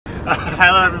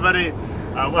Hello everybody,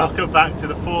 welcome back to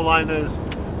the Four Liners.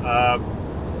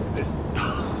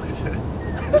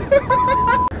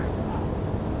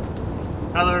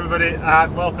 Hello everybody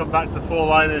and welcome back to the Four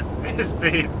Liners. It's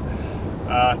been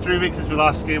 3 weeks since we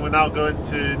last skied. We're now going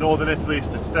to northern Italy,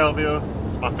 to Stelvio.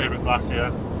 It's my favourite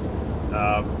glacier.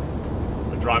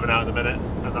 We're driving out in a minute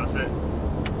and that's it.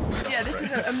 Yeah, this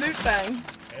is a mukbang.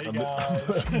 Hey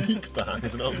guys! Mukbang,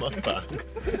 it's not mukbang.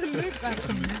 This is a mukbang.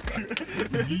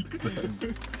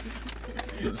 Mukbang.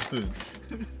 That's food.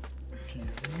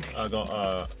 I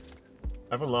got,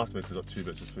 everyone laughed at me because I got 2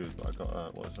 bits of food, but I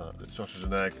got, what is that? It's sausage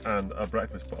and egg and a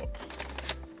breakfast box.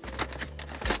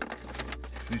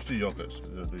 These 2 yogurts,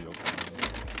 they don't do yogurt.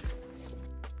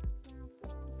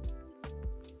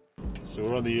 So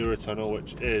we're on the Eurotunnel,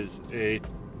 which is a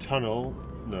tunnel,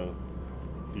 no.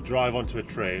 You drive onto a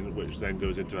train which then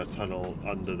goes into a tunnel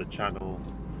under the channel,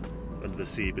 under the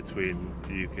sea between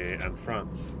the UK and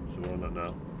France. So we're on that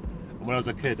now. And when I was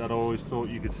a kid I'd always thought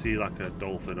you could see like a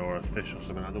dolphin or a fish or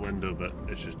something out the window, but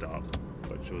it's just dark,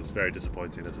 which was very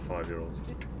disappointing as a 5-year-old.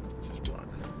 It's just black.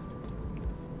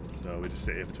 So we just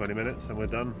sit here for 20 minutes and we're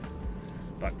done.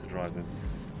 Back to driving.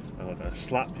 I'm going to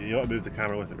slap you. You want to move the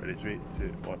camera with it, ready? 3,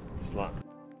 2, 1, slap.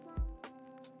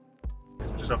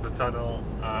 Just off the tunnel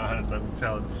and I'm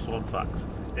telling swan facts.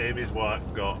 Amy's work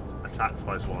got attacked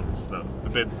by swans. No, the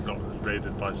bin's got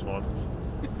raided by swans.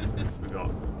 We've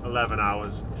got 11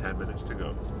 hours and 10 minutes to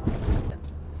go.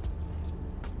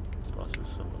 Glasses,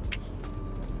 sunglasses.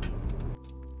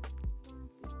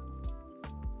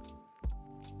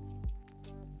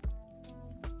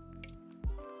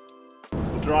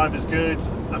 The drive is good.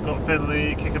 I've got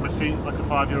Finley kicking my seat like a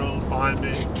 5-year-old behind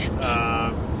me.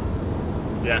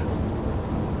 Yeah.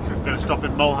 I'm going to stop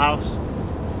in Mulhouse.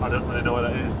 I don't really know where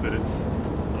that is, but it's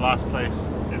the last place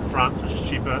in France which is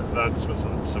cheaper than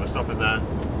Switzerland. So we're stopping there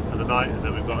for the night, and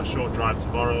then we've got a short drive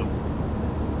tomorrow.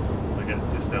 We get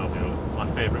to Stelvio, my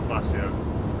favourite glacier,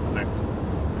 I think.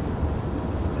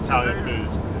 Italian food.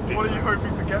 Pizza. What are you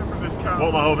hoping to get from this camp? What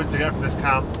am I hoping to get from this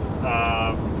camp?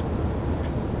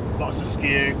 Lots of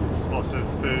skiing, lots of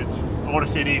food. I want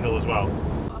to see an eagle as well.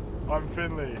 I'm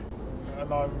Finley,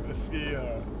 and I'm a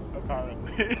skier.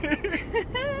 Apparently.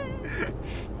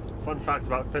 Fun fact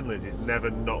about Finley is he's never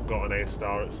not got an A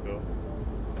star at school.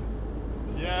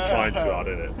 Yeah. Trying too hard,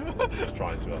 isn't it? Just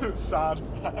trying too hard. Sad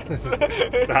fact.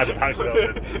 Sad fact.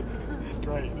 It's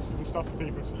great. This is the stuff that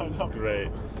people sign up.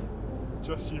 Great.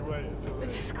 Just you wait until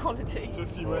This is quality.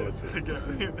 Just you wait until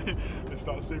they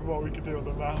start seeing what we can do on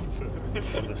the mountain.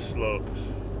 On the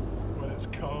slopes. When it's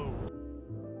cold.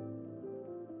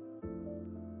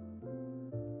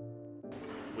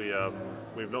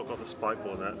 We've not got the spike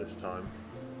ball net this time,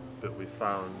 but we've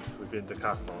been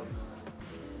Decathlon,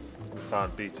 we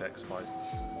found BTEC spike.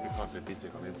 We can't say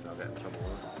BTEC on the internet, I'll get in trouble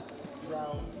with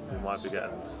it. We might be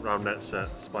getting round net set,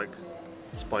 spike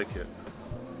it.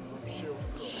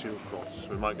 Shield cross.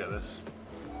 We might get this.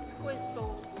 Squiz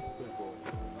ball.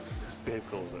 Steve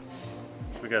calls it.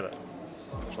 Should we get it?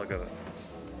 Shall I get it?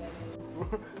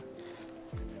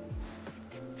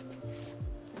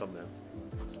 Thumbnail.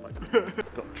 Spike.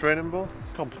 Got training ball,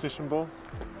 competition ball,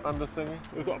 and a thingy.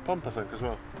 We've got a pump I think as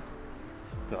well.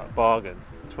 That bargain.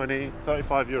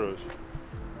 35 euros.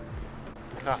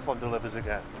 Decathlon delivers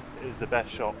again. It is the best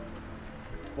shop.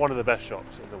 One of the best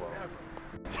shops in the world.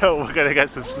 So we're going to get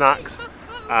some snacks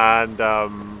and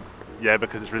yeah,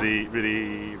 because it's really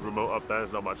remote up there,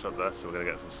 there's not much up there, so we're going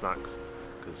to get some snacks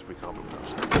because we can't have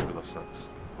snacks with our snacks.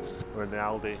 We're in the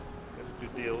Aldi, get some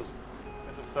good deals.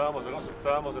 Get some thermals. I got some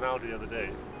thermals in Aldi the other day.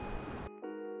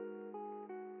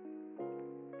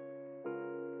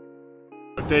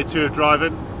 Day 2 of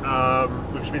driving,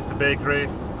 which means the bakery.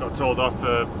 Got told off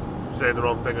for saying the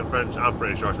wrong thing in French. I'm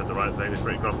pretty sure I said the right thing. He's a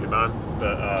pretty grumpy man.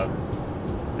 But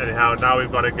anyhow, now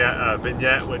we've got to get a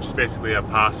vignette, which is basically a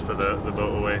pass for the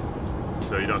motorway.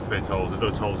 So you don't have to pay tolls. There's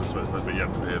no tolls in Switzerland, but you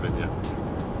have to pay a vignette.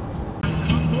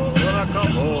 When I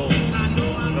come home,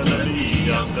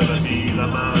 gonna be the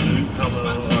man who's coming. I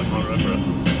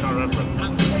can't remember.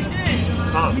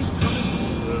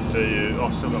 Do you?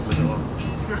 Oh, still got the on.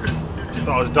 I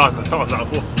thought I was done. I thought I was out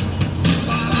of war.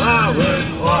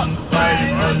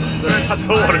 I don't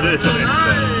want to do this on the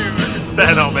internet. It's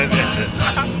better not meant to.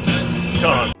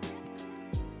 Come on.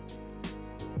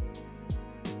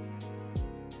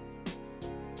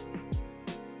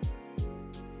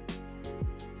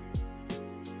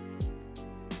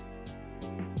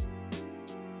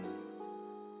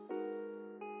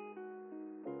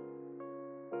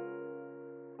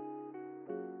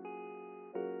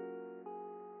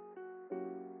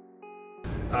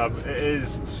 It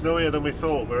is snowier than we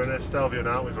thought. We're in Stelvio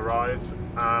now, we've arrived,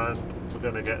 and we're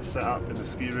we're going to get set up in the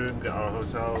ski room, get our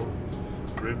hotel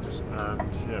rooms,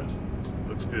 and yeah,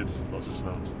 looks good. Lots of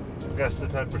snow. Guess the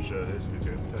temperature. Here's a good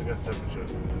game. Guess temperature.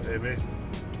 Amy?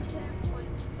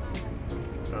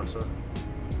 2.5. Elsa?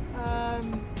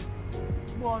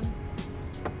 1.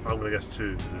 I'm going to guess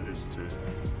 2 because it is 2.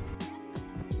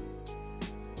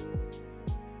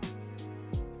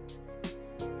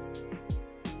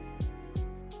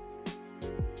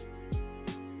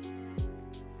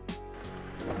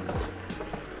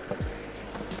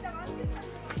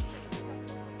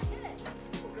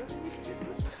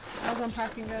 How's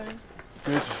unpacking going?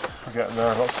 Good. We're getting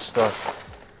there. Lots of stuff.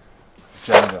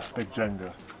 Jenga. Big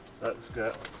Jenga. Let's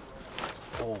get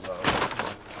all that.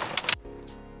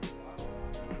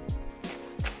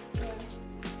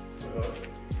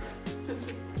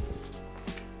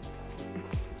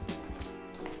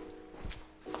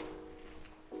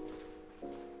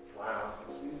 Wow,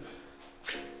 that's good.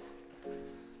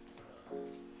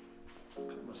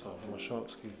 Cut myself on my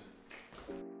short skis.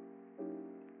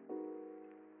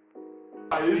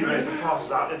 Ski racer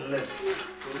passes out in the lift.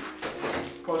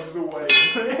 Passes away.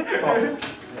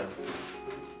 Yeah.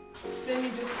 Then you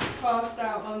just passed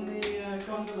out on the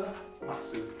gondola.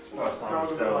 Massive. First time That with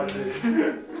was Stelvio. the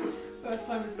idea. First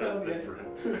time with Stelvio.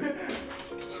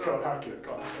 Just can't hack it,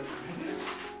 can't hack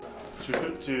it. Should we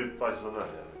put 2 vices on that?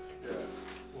 Yeah. Yeah.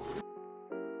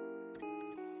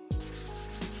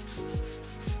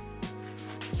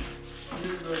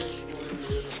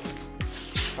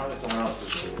 Apparently someone else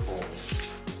did it before.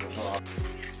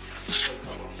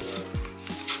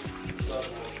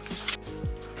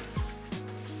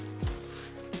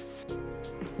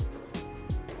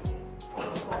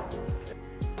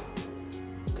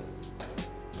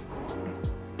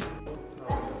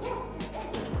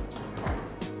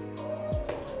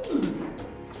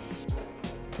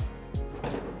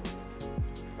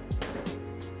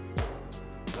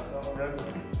 So I'm not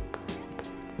Red.